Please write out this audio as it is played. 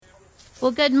Well,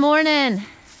 good morning. Am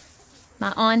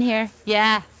I on here?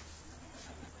 Yeah.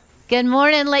 Good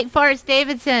morning, Lake Forest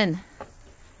Davidson.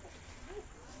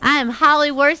 I'm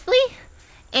Holly Worsley,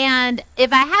 and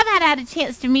if I haven't had a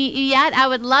chance to meet you yet, I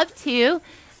would love to.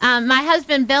 My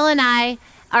husband Bill and I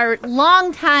are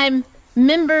longtime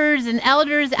members and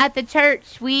elders at the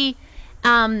church. We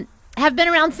have been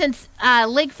around since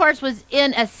Lake Forest was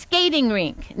in a skating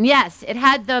rink. And yes, it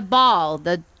had the ball,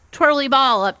 the twirly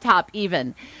ball up top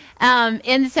even.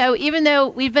 And so even though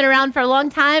we've been around for a long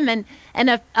time and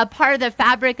a part of the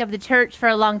fabric of the church for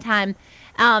a long time,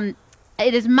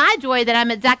 it is my joy that I'm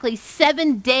exactly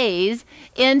 7 days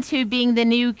into being the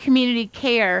new community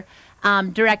care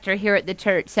director here at the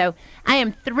church. So I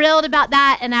am thrilled about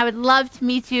that, and I would love to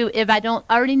meet you if I don't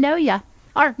already know you,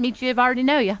 or meet you if I already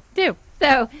know you too.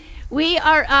 So we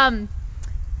are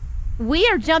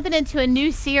jumping into a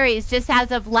new series just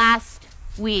as of last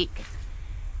week.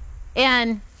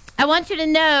 And I want you to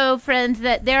know, friends,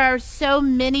 that there are so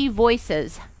many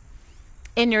voices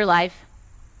in your life.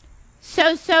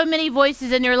 So many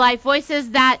voices in your life. Voices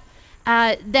that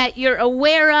you're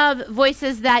aware of,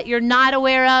 voices that you're not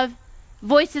aware of,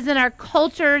 voices in our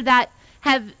culture that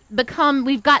have become,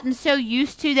 we've gotten so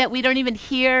used to that we don't even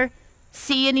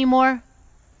see anymore.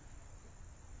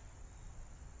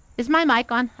 Is my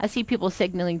mic on? I see people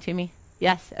signaling to me.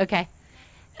 Yes, okay.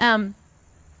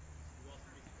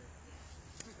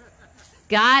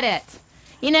 Got it.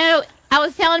 You know, I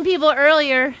was telling people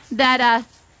earlier that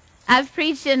I've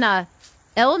preached in a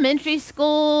elementary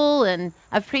school, and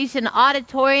I've preached in an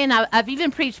auditorium. I've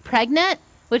even preached pregnant,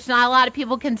 which not a lot of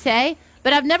people can say,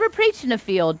 but I've never preached in a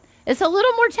field. It's a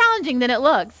little more challenging than it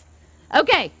looks.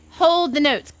 Okay, hold the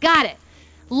notes. Got it.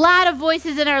 A lot of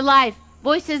voices in our life,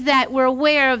 voices that we're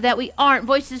aware of that we aren't,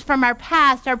 voices from our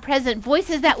past, our present,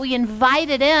 voices that we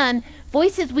invited in,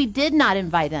 voices we did not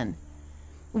invite in.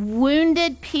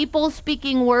 Wounded people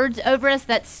speaking words over us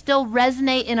that still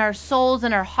resonate in our souls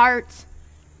and our hearts.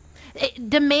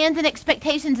 Demands and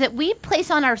expectations that we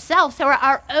place on ourselves, so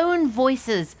our own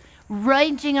voices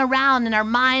raging around in our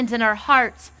minds and our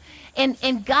hearts.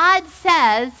 And God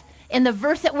says, in the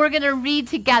verse that we're going to read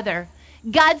together,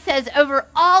 God says, over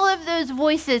all of those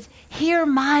voices, hear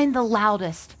mine the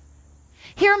loudest.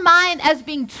 Hear mine as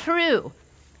being true.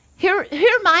 Hear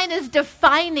mine as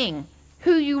defining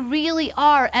who you really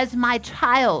are as my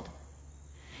child.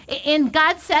 And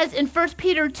God says in 1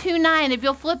 Peter 2:9, if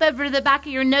you'll flip over to the back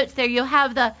of your notes there, you'll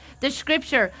have the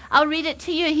scripture. I'll read it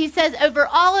to you. He says, over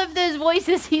all of those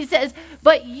voices, he says,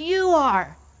 but you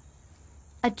are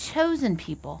a chosen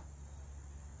people,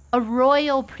 a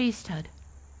royal priesthood,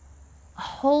 a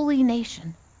holy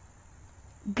nation,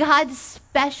 God's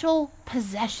special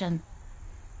possession,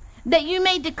 that you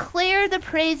may declare the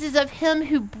praises of him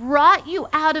who brought you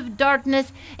out of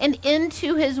darkness and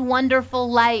into his wonderful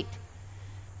light.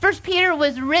 1 Peter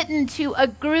was written to a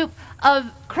group of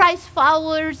Christ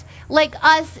followers like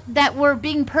us that were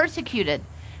being persecuted.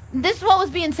 This is what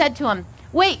was being said to them.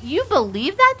 Wait, you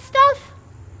believe that stuff?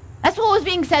 That's what was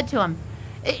being said to them.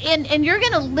 And you're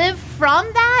going to live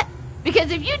from that?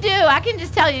 Because if you do, I can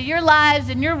just tell you, your lives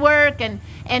and your work and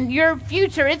your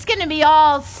future, it's going to be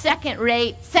all second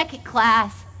rate, second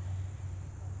class.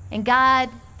 And God,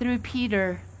 through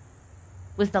Peter,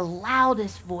 was the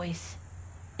loudest voice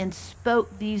and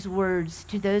spoke these words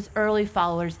to those early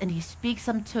followers, and he speaks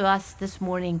them to us this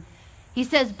morning. He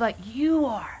says, but you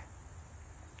are.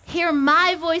 Hear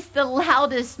my voice the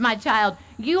loudest, my child.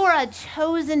 You are a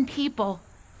chosen people,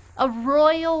 a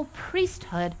royal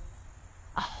priesthood,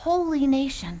 a holy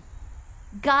nation,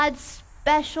 God's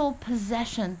special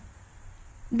possession,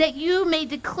 that you may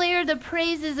declare the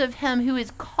praises of him who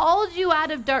has called you out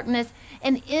of darkness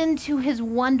and into his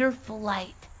wonderful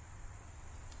light.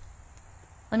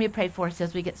 Let me pray for us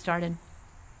as we get started.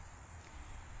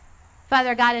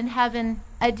 Father God in heaven,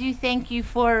 I do thank you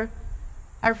for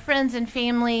our friends and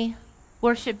family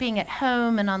worshiping at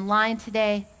home and online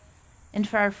today, and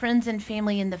for our friends and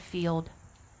family in the field.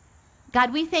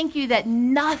 God, we thank you that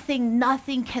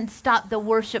nothing can stop the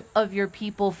worship of your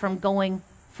people from going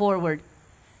forward.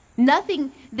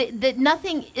 Nothing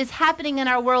is happening in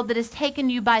our world that has taken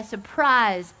you by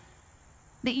surprise.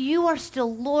 That you are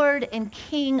still Lord and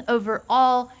King over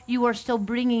all. You are still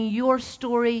bringing your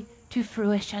story to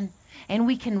fruition. And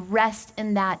we can rest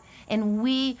in that. And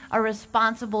we are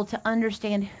responsible to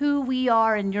understand who we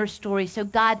are in your story. So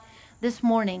God, this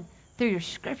morning, through your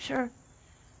scripture,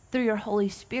 through your Holy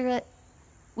Spirit,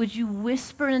 would you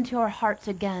whisper into our hearts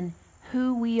again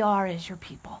who we are as your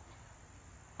people?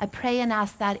 I pray and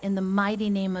ask that in the mighty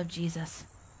name of Jesus.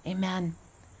 Amen.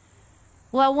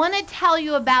 Well, I want to tell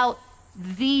you about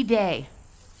the day.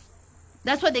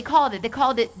 That's what they called it. They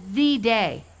called it the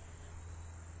day.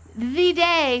 The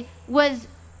day was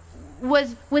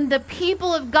when the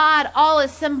people of God all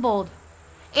assembled.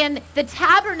 And the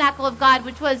tabernacle of God,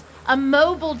 which was a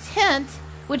mobile tent,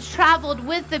 which traveled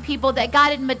with the people that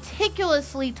God had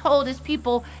meticulously told his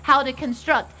people how to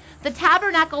construct. The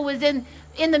tabernacle was in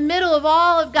the middle of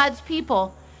all of God's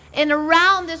people. And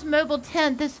around this mobile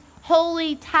tent, this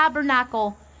holy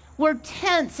tabernacle, were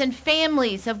tents and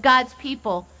families of God's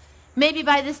people. Maybe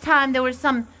by this time there were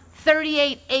some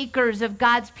 38 acres of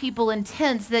God's people in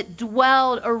tents that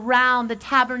dwelled around the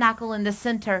tabernacle in the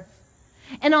center.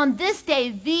 And on this day,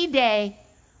 the day,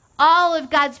 all of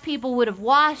God's people would have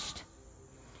washed.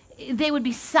 They would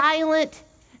be silent.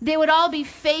 They would all be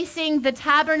facing the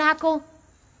tabernacle.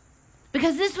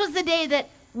 Because this was the day that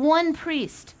one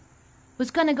priest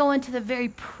was going to go into the very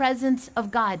presence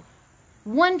of God.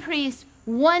 One priest,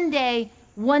 one day,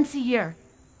 once a year.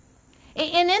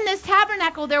 And in this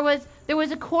tabernacle, there was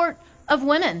a court of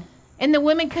women. And the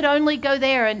women could only go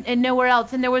there and nowhere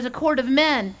else. And there was a court of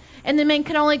men. And the men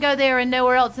could only go there and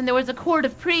nowhere else. And there was a court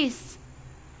of priests.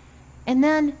 And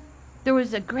then there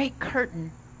was a great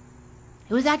curtain.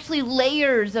 It was actually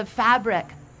layers of fabric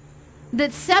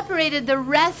that separated the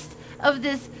rest of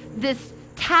this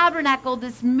tabernacle,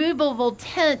 this movable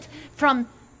tent, from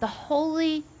the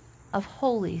Holy of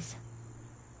Holies.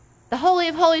 The Holy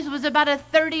of Holies was about a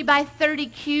 30 by 30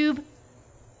 cube.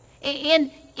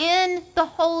 And in the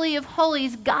Holy of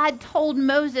Holies, God told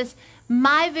Moses,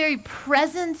 my very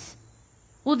presence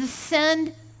will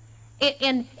descend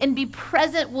and be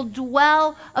present, will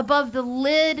dwell above the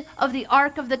lid of the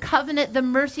Ark of the Covenant, the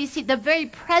mercy seat. The very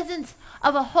presence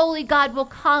of a holy God will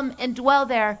come and dwell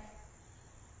there.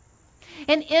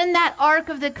 And in that Ark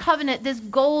of the Covenant, this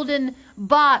golden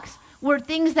box, were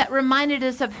things that reminded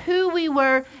us of who we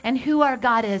were and who our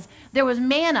God is. There was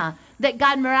manna that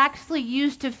God miraculously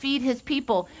used to feed his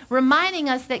people, reminding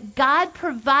us that God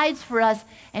provides for us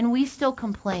and we still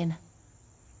complain.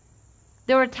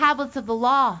 There were tablets of the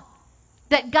law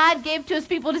that God gave to his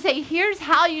people to say, here's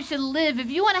how you should live. If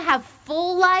you want to have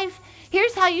full life,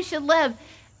 here's how you should live.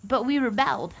 But we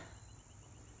rebelled.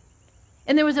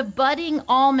 And there was a budding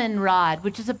almond rod,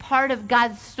 which is a part of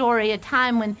God's story, a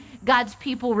time when God's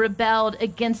people rebelled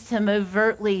against him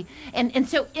overtly. And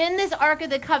so in this Ark of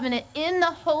the Covenant, in the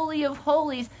Holy of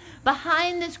Holies,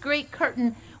 behind this great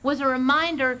curtain, was a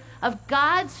reminder of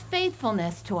God's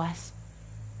faithfulness to us,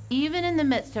 even in the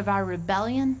midst of our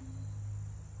rebellion,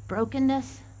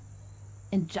 brokenness,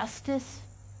 injustice,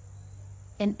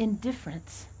 and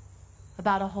indifference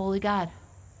about a holy God.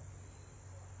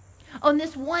 On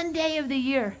this one day of the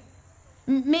year,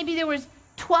 maybe there was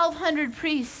 1,200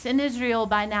 priests in Israel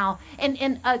by now,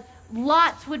 and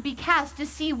lots would be cast to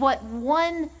see what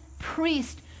one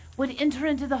priest would enter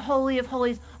into the Holy of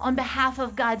Holies on behalf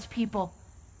of God's people.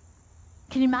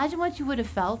 Can you imagine what you would have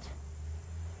felt?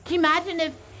 Can you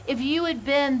imagine if you had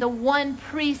been the one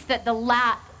priest that the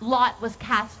lot was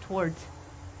cast towards?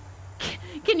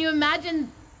 Can you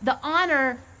imagine the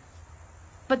honor,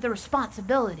 but the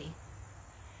responsibility?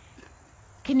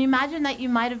 Can you imagine that you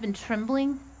might have been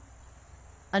trembling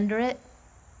under it?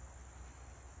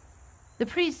 The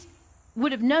priest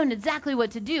would have known exactly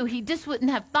what to do. He just wouldn't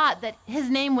have thought that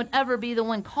his name would ever be the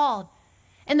one called.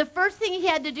 And the first thing he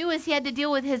had to do is he had to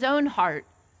deal with his own heart.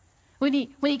 When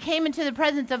he came into the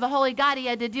presence of a holy God, he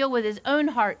had to deal with his own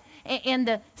heart and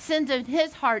the sins of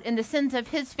his heart and the sins of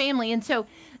his family. And so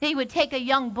he would take a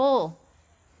young bull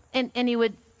and he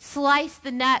would slice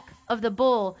the neck of the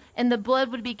bull, and the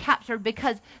blood would be captured,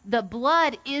 because the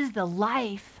blood is the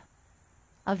life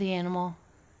of the animal.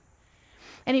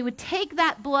 And he would take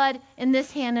that blood in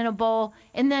this hand in a bowl,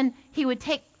 and then he would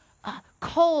take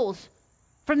coals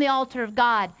from the altar of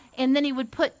God, and then he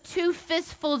would put 2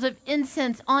 fistfuls of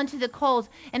incense onto the coals,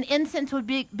 and incense would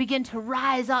begin to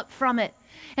rise up from it.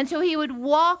 And so he would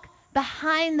walk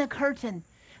behind the curtain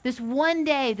this one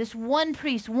day, this one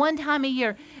priest, one time a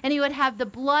year, and he would have the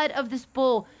blood of this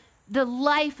bull, the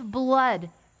life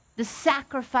blood, the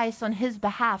sacrifice on his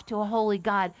behalf to a holy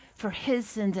God for his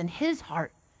sins and his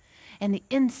heart, and the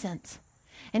incense.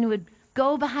 And he would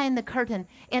go behind the curtain,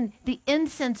 and the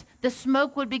incense, the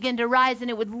smoke would begin to rise,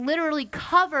 and it would literally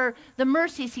cover the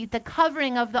mercy seat, the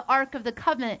covering of the Ark of the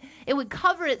Covenant. It would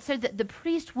cover it so that the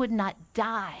priest would not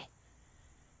die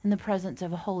in the presence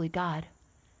of a holy God.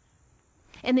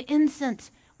 And the incense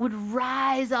would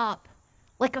rise up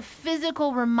like a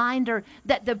physical reminder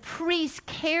that the priests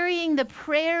carrying the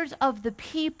prayers of the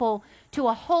people to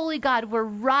a holy God were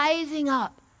rising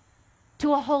up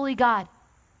to a holy God.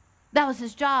 That was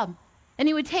his job. And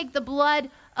he would take the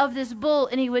blood of this bull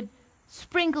and he would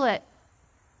sprinkle it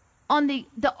on the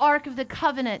Ark of the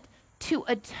Covenant to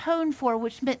atone for,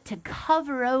 which meant to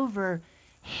cover over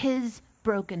his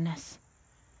brokenness.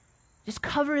 Just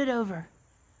cover it over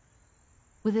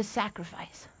with his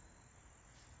sacrifice.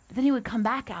 But then he would come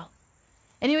back out,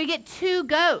 and he would get 2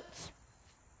 goats.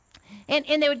 And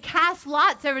they would cast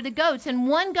lots over the goats, and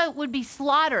one goat would be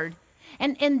slaughtered.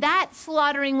 And that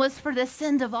slaughtering was for the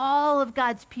sins of all of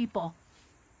God's people,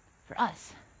 for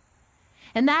us.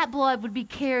 And that blood would be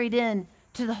carried in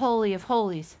to the Holy of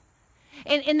Holies.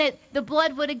 And that the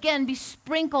blood would again be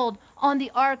sprinkled on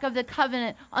the Ark of the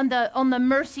Covenant, on the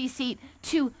mercy seat,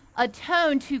 to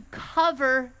atone, to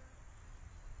cover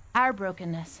our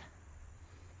brokenness.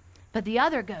 But the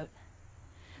other goat,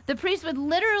 the priest would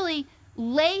literally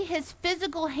lay his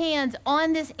physical hands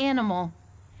on this animal,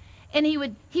 and he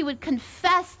would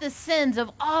confess the sins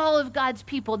of all of God's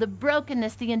people, the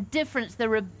brokenness, the indifference, the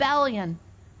rebellion.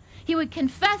 He would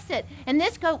confess it, and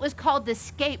this goat was called the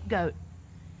scapegoat.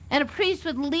 And a priest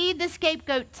would lead the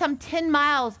scapegoat some 10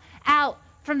 miles out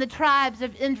from the tribes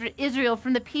of Israel,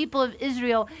 from the people of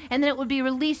Israel, and then it would be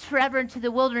released forever into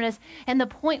the wilderness. And the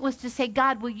point was to say,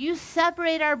 God, will you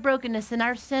separate our brokenness and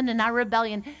our sin and our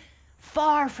rebellion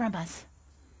far from us?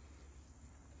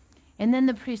 And then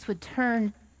the priest would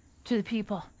turn to the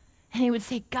people, and he would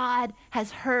say, God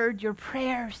has heard your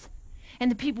prayers.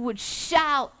 And the people would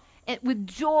shout with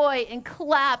joy and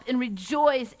clap and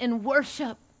rejoice and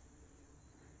worship.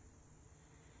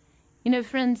 You know,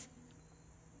 friends,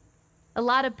 a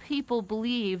lot of people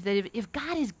believe that if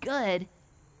God is good,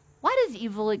 why does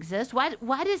evil exist?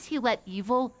 Why does he let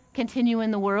evil continue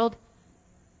in the world?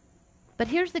 But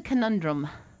here's the conundrum.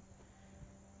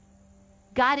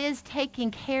 God is taking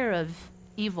care of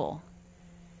evil.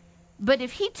 But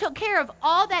if he took care of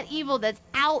all that evil that's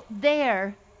out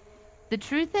there, the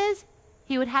truth is,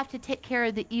 he would have to take care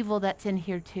of the evil that's in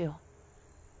here too.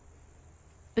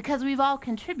 Because we've all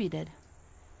contributed.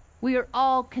 We are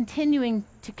all continuing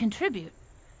to contribute.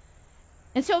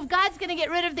 And so if God's going to get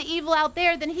rid of the evil out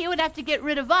there, then he would have to get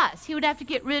rid of us. He would have to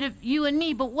get rid of you and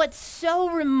me. But what's so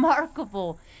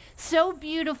remarkable, so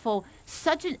beautiful,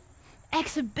 such an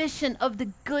exhibition of the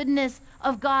goodness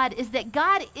of God is that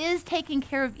God is taking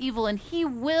care of evil, and he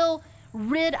will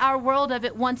rid our world of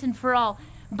it once and for all.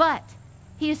 But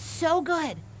he is so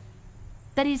good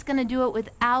that he's going to do it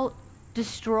without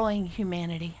destroying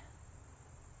humanity.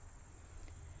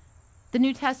 The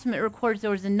New Testament records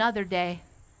there was another day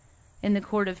in the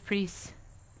court of priests.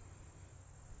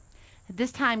 At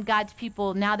this time, God's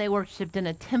people, now they worshiped in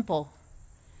a temple.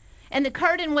 And the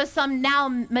curtain was some now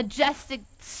majestic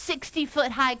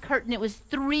 60-foot high curtain. It was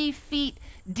 3 feet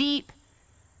deep,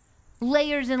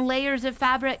 layers and layers of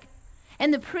fabric.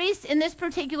 And the priests in this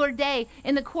particular day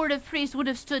in the court of priests would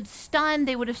have stood stunned.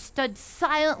 They would have stood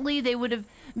silently. They would have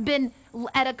been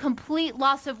at a complete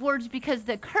loss of words because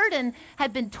the curtain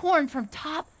had been torn from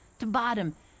top to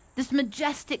bottom. This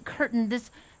majestic curtain, this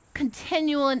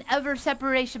continual and ever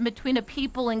separation between a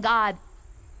people and God.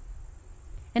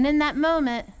 And in that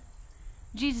moment,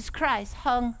 Jesus Christ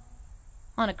hung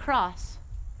on a cross.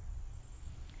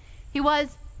 He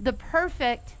was the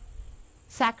perfect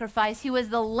sacrifice. He was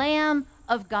the Lamb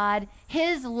of God.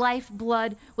 His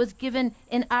lifeblood was given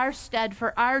in our stead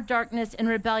for our darkness and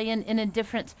rebellion and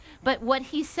indifference. But what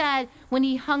he said when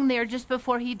he hung there just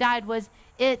before he died was,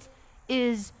 "It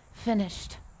is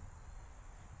finished."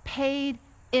 Paid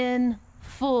in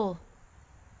full.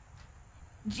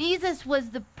 Jesus was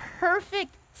the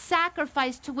perfect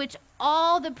sacrifice to which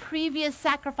all the previous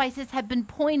sacrifices had been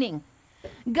pointing.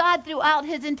 God, throughout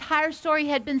his entire story,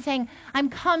 had been saying, I'm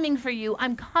coming for you,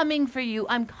 I'm coming for you,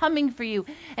 I'm coming for you.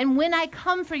 And when I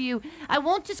come for you, I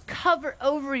won't just cover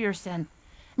over your sin.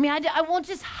 I won't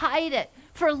just hide it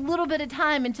for a little bit of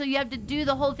time until you have to do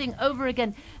the whole thing over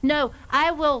again. No, I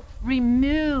will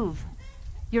remove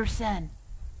your sin.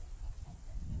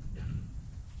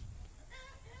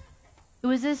 It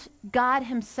was as if God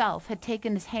himself had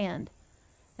taken his hand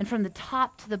and from the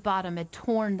top to the bottom had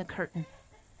torn the curtain.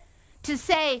 To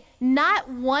say, not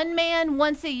one man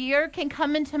once a year can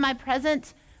come into my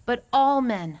presence, but all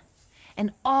men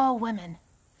and all women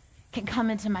can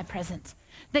come into my presence.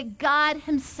 That God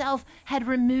himself had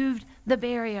removed the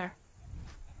barrier.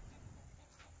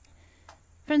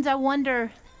 Friends, I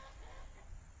wonder,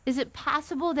 is it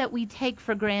possible that we take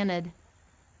for granted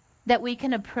that we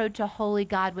can approach a holy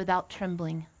God without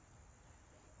trembling?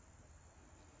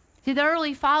 See, the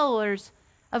early followers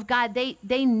of God,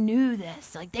 they knew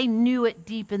this. Like, they knew it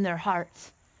deep in their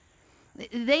hearts.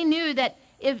 They knew that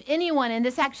if anyone, and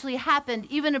this actually happened,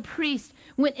 even a priest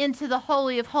went into the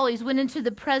Holy of Holies, went into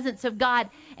the presence of God,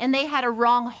 and they had a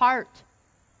wrong heart.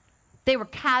 They were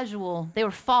casual. They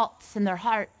were false in their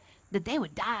heart. that they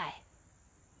would die.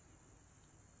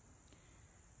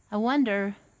 I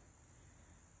wonder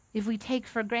if we take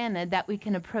for granted that we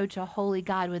can approach a holy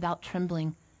God without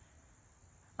trembling.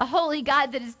 A holy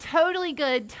God that is totally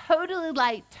good, totally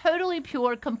light, totally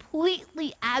pure,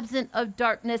 completely absent of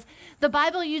darkness. The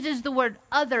Bible uses the word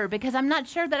other because I'm not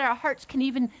sure that our hearts can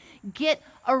even get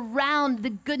around the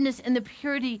goodness and the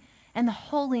purity and the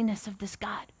holiness of this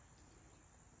God.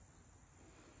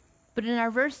 But in our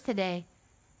verse today,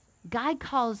 God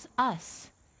calls us,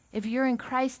 if you're in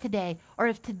Christ today, or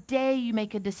if today you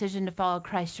make a decision to follow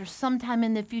Christ, or sometime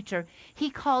in the future,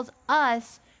 he calls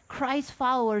us, Christ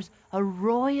followers, a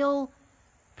royal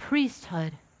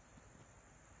priesthood.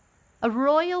 A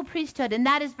royal priesthood, and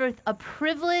that is both a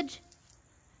privilege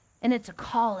and it's a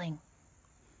calling.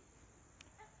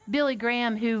 Billy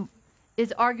Graham, who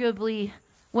is arguably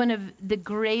one of the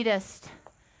greatest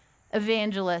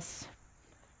evangelists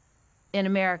in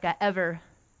America ever,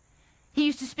 he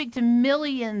used to speak to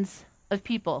millions of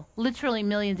people, literally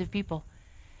millions of people.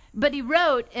 But he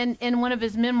wrote in one of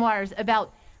his memoirs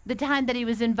about the time that he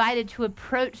was invited to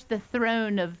approach the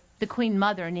throne of the Queen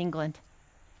Mother in England.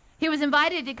 He was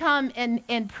invited to come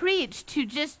and preach to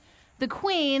just the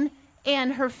Queen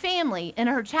and her family in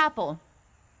her chapel.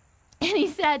 And he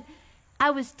said, I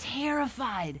was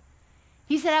terrified.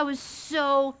 He said, I was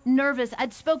so nervous.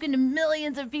 I'd spoken to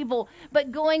millions of people,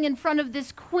 but going in front of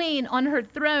this queen on her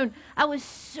throne, I was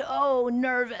so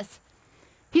nervous.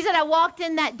 He said, I walked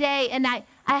in that day and I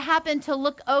happened to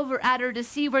look over at her to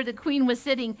see where the queen was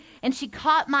sitting, and she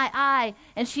caught my eye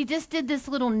and she just did this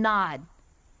little nod.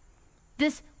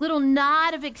 This little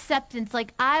nod of acceptance,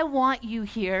 like, I want you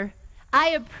here.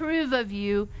 I approve of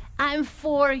you. I'm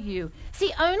for you.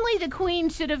 See, only the queen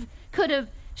could have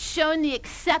shown the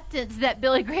acceptance that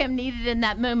Billy Graham needed in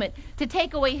that moment to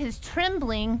take away his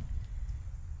trembling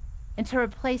and to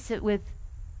replace it with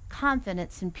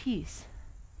confidence and peace.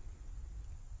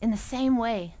 In the same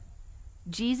way,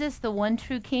 Jesus, the one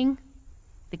true King,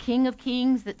 the King of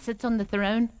Kings that sits on the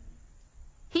throne,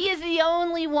 he is the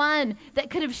only one that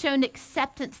could have shown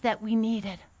acceptance that we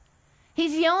needed.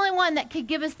 He's the only one that could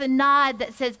give us the nod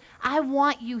that says, I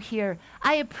want you here.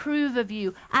 I approve of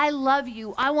you. I love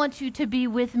you. I want you to be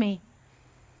with me.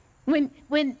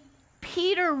 When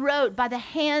Peter wrote by the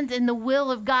hand and the will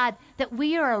of God that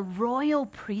we are a royal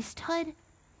priesthood,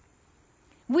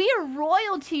 we are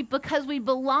royalty because we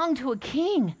belong to a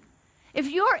king. If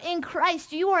you're in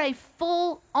Christ, you are a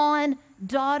full-on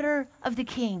daughter of the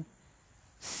King,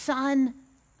 son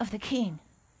of the King.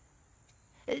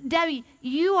 Debbie,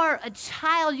 you are a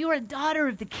child. You are a daughter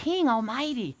of the King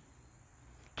Almighty.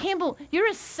 Campbell, you're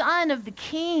a son of the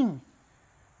King.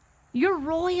 You're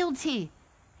royalty.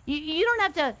 You don't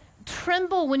have to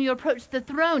tremble when you approach the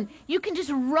throne. You can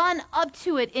just run up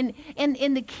to it,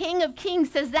 and the King of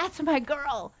Kings says, that's my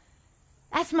girl.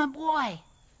 That's my boy.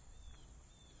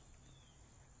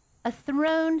 A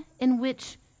throne in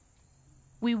which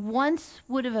we once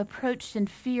would have approached in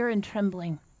fear and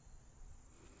trembling.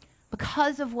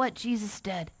 Because of what Jesus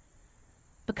did,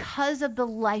 because of the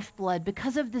lifeblood,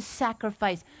 because of the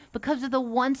sacrifice, because of the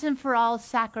once and for all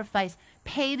sacrifice,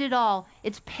 paid it all.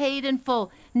 It's paid in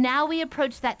full. Now we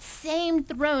approach that same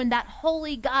throne. That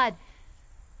holy God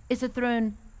is a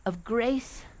throne of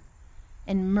grace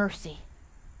and mercy.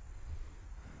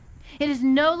 It is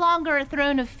no longer a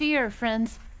throne of fear,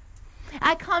 friends.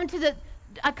 I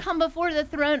come before the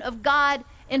throne of God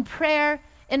in prayer,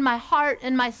 in my heart,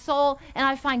 in my soul, and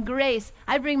I find grace.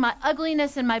 I bring my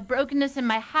ugliness and my brokenness and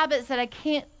my habits that I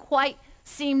can't quite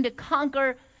seem to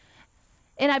conquer,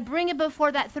 and I bring it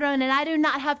before that throne, and I do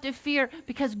not have to fear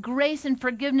because grace and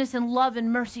forgiveness and love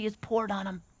and mercy is poured on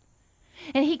him.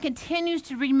 And he continues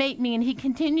to remake me, and he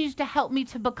continues to help me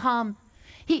to become.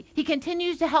 He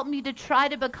continues to help me to try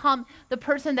to become the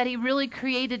person that he really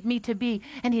created me to be,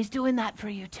 and he's doing that for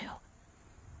you too.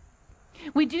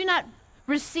 We do not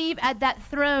receive at that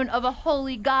throne of a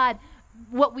holy God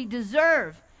what we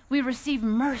deserve. We receive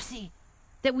mercy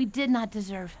that we did not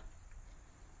deserve.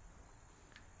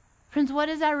 Friends, what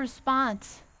is our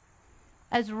response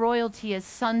as royalty, as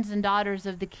sons and daughters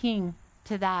of the King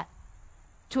to that?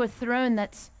 To a throne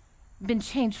that's been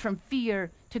changed from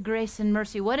fear to grace and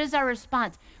mercy. What is our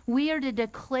response? We are to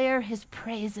declare his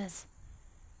praises.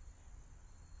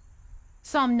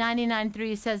 Psalm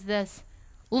 99:3 says this,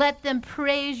 let them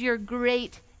praise your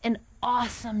great and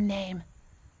awesome name.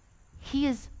 He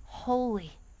is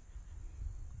holy.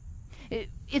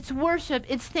 It's worship,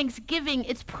 it's thanksgiving,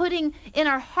 it's putting in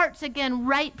our hearts again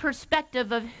right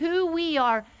perspective of who we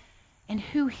are and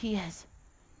who he is.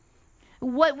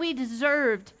 What we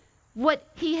deserved, what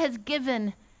he has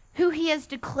given, who he has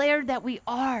declared that we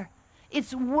are.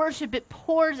 It's worship. It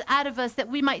pours out of us that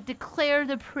we might declare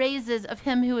the praises of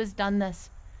him who has done this.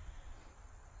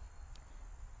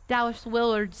 Dallas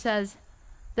Willard says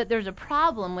that there's a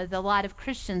problem with a lot of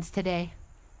Christians today.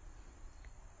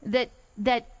 That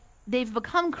they've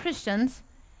become Christians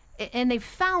and they've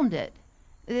found it.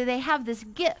 They have this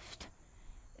gift.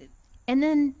 And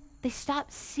then they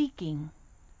stop seeking.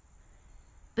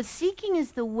 But seeking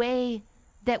is the way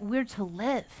that we're to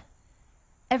live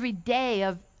every day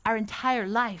of our entire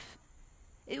life.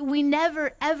 We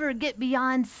never, ever get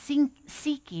beyond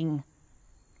seeking.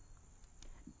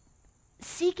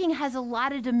 Seeking has a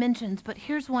lot of dimensions, but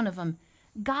here's one of them.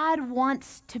 God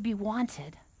wants to be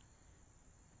wanted.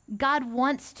 God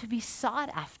wants to be sought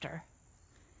after.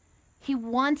 He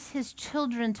wants his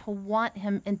children to want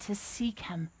him and to seek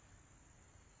him.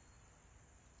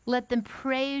 Let them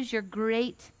praise your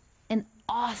great and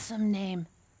awesome name.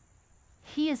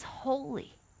 He is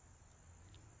holy.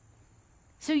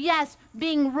 So yes,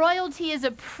 being royalty is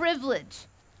a privilege.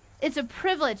 It's a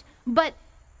privilege, but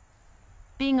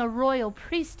being a royal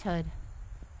priesthood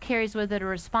carries with it a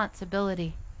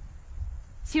responsibility.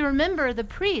 See, remember the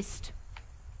priest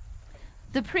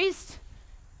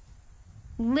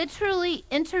literally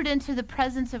entered into the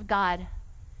presence of God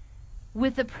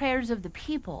with the prayers of the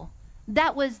people.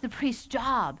 That was the priest's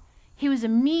job. He was a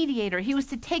mediator. He was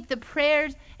to take the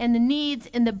prayers and the needs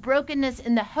and the brokenness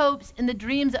and the hopes and the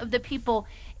dreams of the people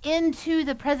into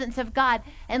the presence of God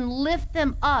and lift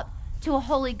them up to a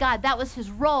holy God. That was his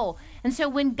role. And so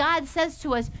when God says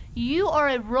to us, you are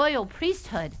a royal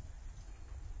priesthood,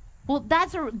 well,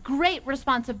 that's a great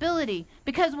responsibility,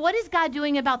 because what is God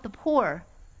doing about the poor?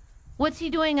 What's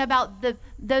he doing about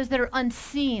those that are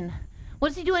unseen?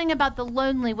 What's he doing about the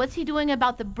lonely? What's he doing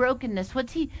about the brokenness?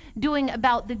 What's he doing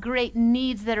about the great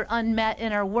needs that are unmet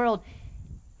in our world?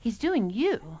 He's doing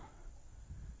you.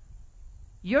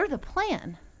 You're the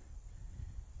plan.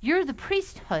 You're the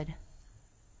priesthood.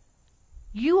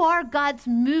 You are God's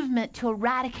movement to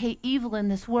eradicate evil in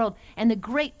this world. And the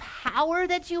great power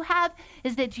that you have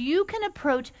is that you can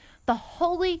approach the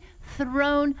holy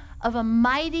throne of a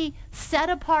mighty,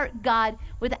 set-apart God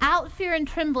without fear and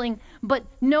trembling, but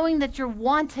knowing that you're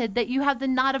wanted, that you have the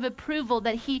nod of approval,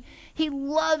 that he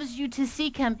loves you to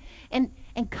seek him, and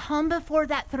come before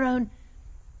that throne,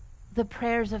 the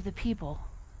prayers of the people.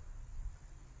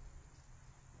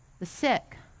 The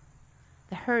sick,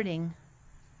 the hurting,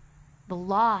 the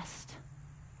lost,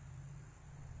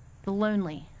 the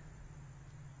lonely.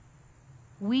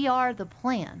 We are the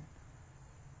plan.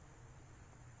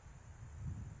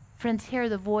 Friends, hear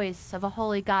the voice of a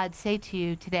holy God say to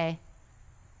you today,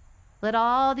 let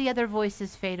all the other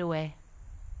voices fade away.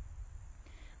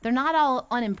 They're not all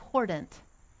unimportant,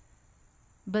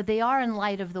 but they are in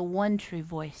light of the one true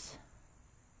voice.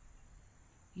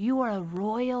 You are a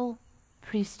royal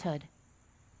priesthood.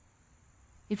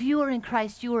 If you are in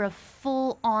Christ, you are a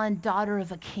full-on daughter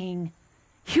of a king.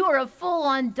 You are a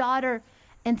full-on daughter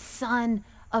and son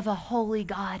of a holy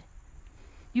God.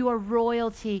 You are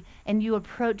royalty, and you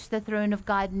approach the throne of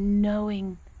God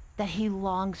knowing that he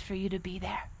longs for you to be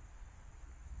there.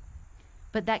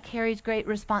 But that carries great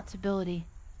responsibility,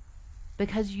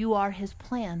 because you are his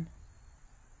plan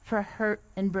for a hurt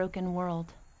and broken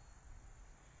world.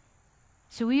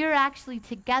 So we are actually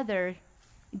together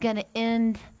going to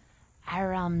end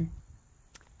our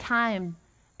time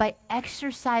by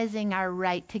exercising our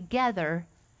right together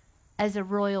as a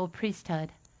royal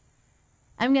priesthood.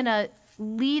 I'm going to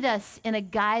lead us in a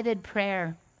guided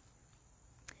prayer.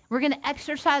 We're going to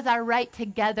exercise our right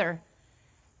together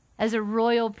as a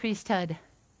royal priesthood.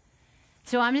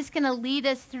 So I'm just going to lead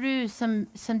us through some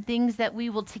things that we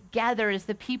will together as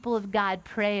the people of God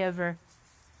pray over.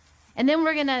 And then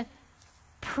we're going to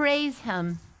praise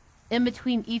him in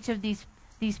between each of these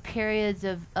periods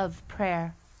of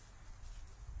prayer.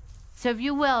 So if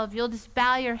you'll just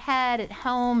bow your head at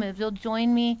home, if you'll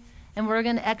join me, and we're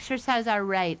going to exercise our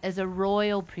right as a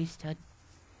royal priesthood.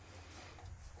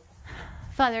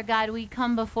 Father God, we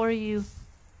come before you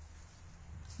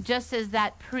just as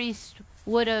that priest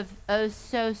would have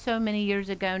so many years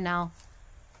ago now,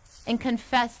 and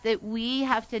confess that we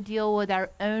have to deal with our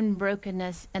own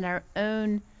brokenness and our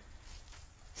own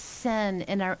sin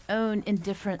and our own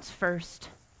indifference first.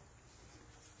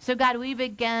 So God, we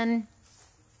begin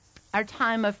our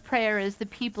time of prayer as the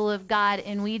people of God,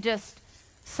 and we just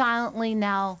silently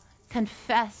now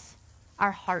confess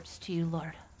our hearts to you,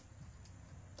 Lord.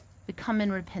 We come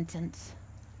in repentance.